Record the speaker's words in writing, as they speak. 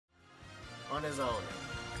on his own.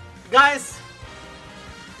 Guys,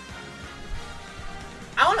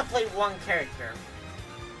 I want to play one character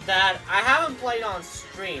that I haven't played on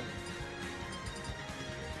stream,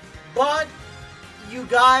 but you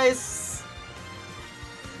guys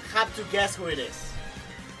have to guess who it is.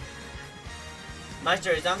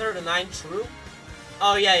 Meister, is Under the 9 true?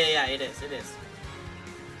 Oh yeah, it is.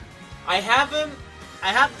 I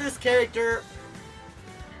have this character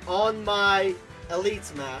on my Elite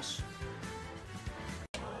Smash.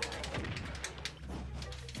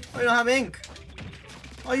 Oh, you don't have ink.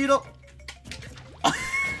 Oh, you don't.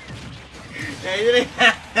 Yeah, you didn't.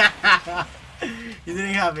 You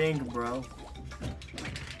didn't have ink, bro.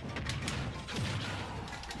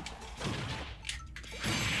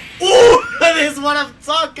 Ooh, that is what I'm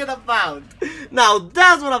talking about. Now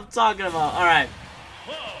that's what I'm talking about. All right,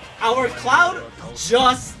 our Cloud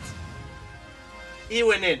just. He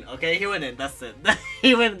went in, okay? He went in, that's it.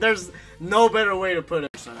 He went, there's no better way to put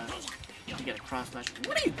it. So you get a cross smash.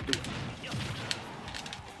 What are you doing?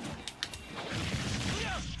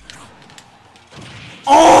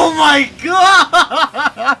 Oh my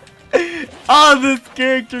god! Oh, this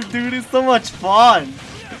character, dude, is so much fun.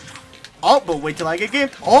 Oh, but wait till I get game.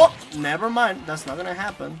 Oh, never mind. That's not gonna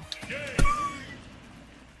happen.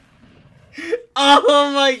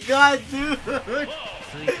 Oh my god, dude!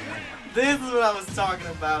 This is what I was talking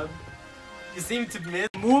about. You seem to miss.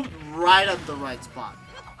 Moved right at the right spot.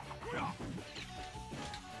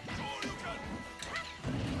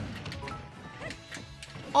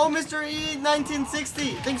 Oh, Mr. E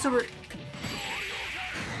 1960. Thanks for.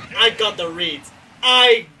 I got the reads.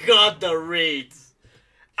 I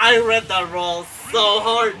read that roll so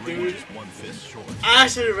hard, dude. I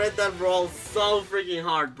actually read that roll so freaking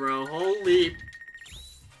hard, bro. Holy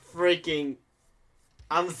freaking.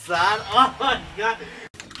 I'm sad. Oh my god.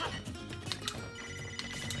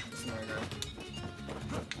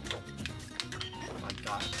 Oh my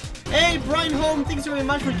god. Hey, Brian Holm, thanks very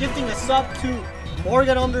much for gifting a sub to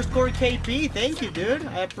Morgan_KP. Thank you, dude.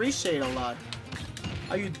 I appreciate it a lot.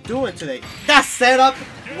 How you doing today? That setup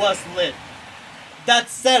was lit. That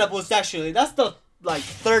setup was actually, that's the like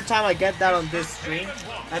third time I get that on this stream.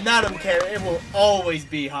 And I don't care, it will always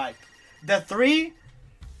be hype. The 3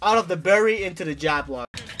 out of the berry into the jab lock.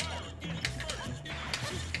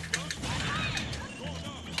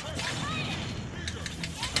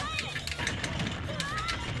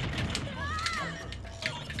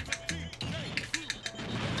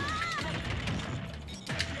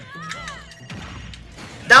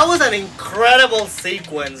 That was an incredible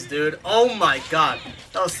sequence, dude. Oh my god.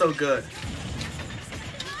 That was so good.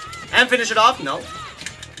 And finish it off? No.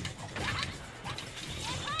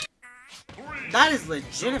 That is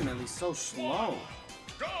legitimately so slow.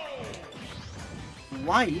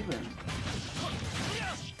 Why even?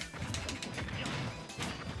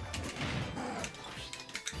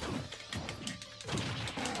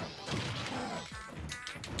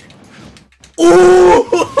 Ooh!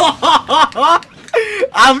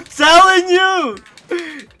 I'm telling you!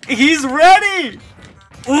 He's ready!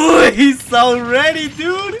 Ooh, he's so ready,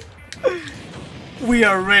 dude! We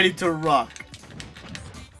are ready to rock.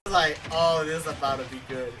 Like, oh, this is about to be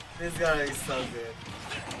good. This is gonna be so good.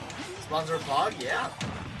 Sponsor Pog? Yeah.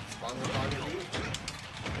 Sponsor Pog indeed.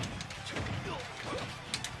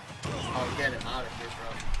 Oh, get him out of here,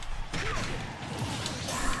 bro.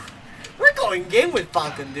 We're going game with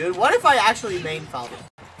Falcon, dude. What if I actually main Falcon?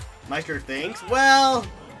 Meister thinks? Well,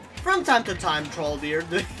 from time to time, Troll Beard.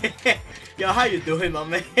 Yo, how you doing, my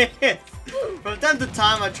man? From time to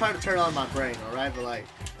time, I try to turn on my brain, alright? But like,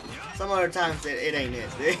 some other times it ain't it.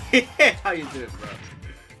 How you doing, bro?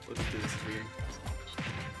 Let's do this for you.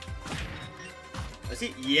 I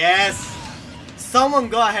see. Yes! Someone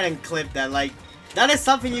go ahead and clip that. Like, that is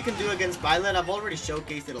something you can do against Violet. I've already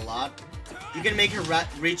showcased it a lot. You can make her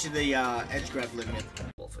reach the edge grab limit.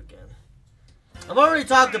 Wolf again. I've already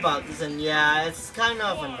talked about this, and yeah, it's kind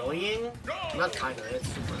of annoying. Not kind of, it's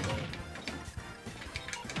super annoying.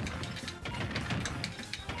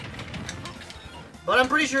 But I'm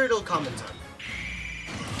pretty sure it'll come in time.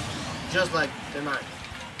 Just like the 9th.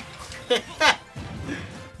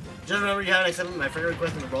 Just remember you haven't accepted my friend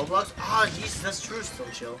request in the Roblox. Ah, oh, Jesus, that's true, still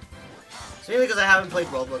chill. It's mainly because I haven't played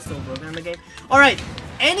Roblox, still broken in the game. Alright,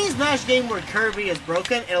 any Smash game where Kirby is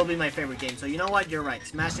broken, it'll be my favorite game. So you know what? You're right.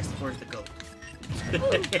 Smash 64 is the GOAT.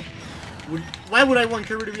 Why would I want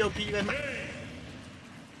Kirby to be OP? You guys might...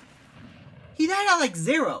 He died at like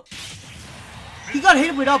 0. He got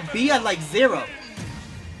hit without B at like 0.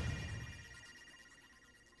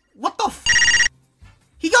 What the f?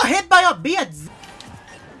 He got hit by a B at 0.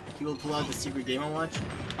 He will pull out the secret Game & Watch.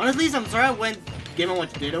 Honestly, I'm sorry when Game &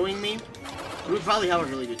 Watch dittoing me. We would probably have a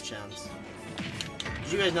really good chance.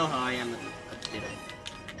 You guys know how I am at the beginning.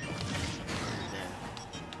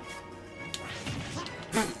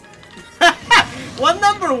 What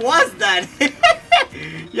number was that?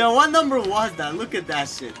 Yo, what number was that? Look at that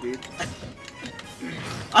shit, dude.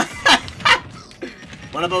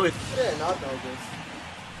 What about with? I did not know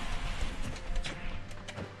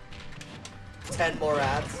this. 10 more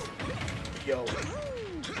ads. Yo.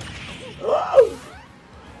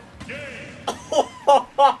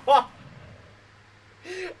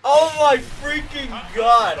 Oh my freaking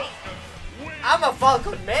god! I'm a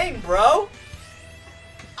Falcon main, bro!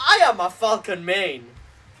 I am a Falcon main!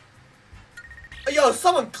 Yo,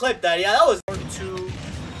 someone clip that, yeah, that was 2.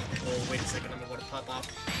 Oh, wait a second, I'm gonna pop off.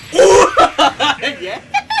 Yes!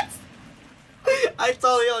 I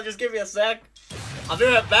told you, just give me a sec. I'll be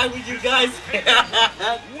right back with you guys.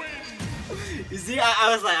 You see, I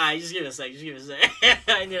was like, alright, just give me a sec, just give me a sec.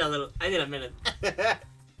 I need a minute.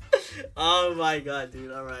 Oh my god,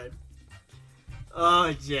 dude, alright.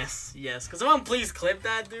 Oh, yes, yes. Can someone please clip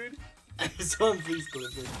that, dude? Someone please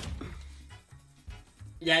clip it.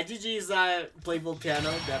 Yeah, GG's playable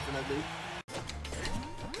piano, definitely.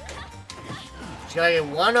 Just gotta get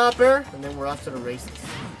one upper, and then we're off to the races.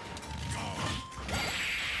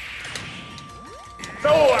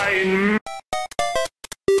 So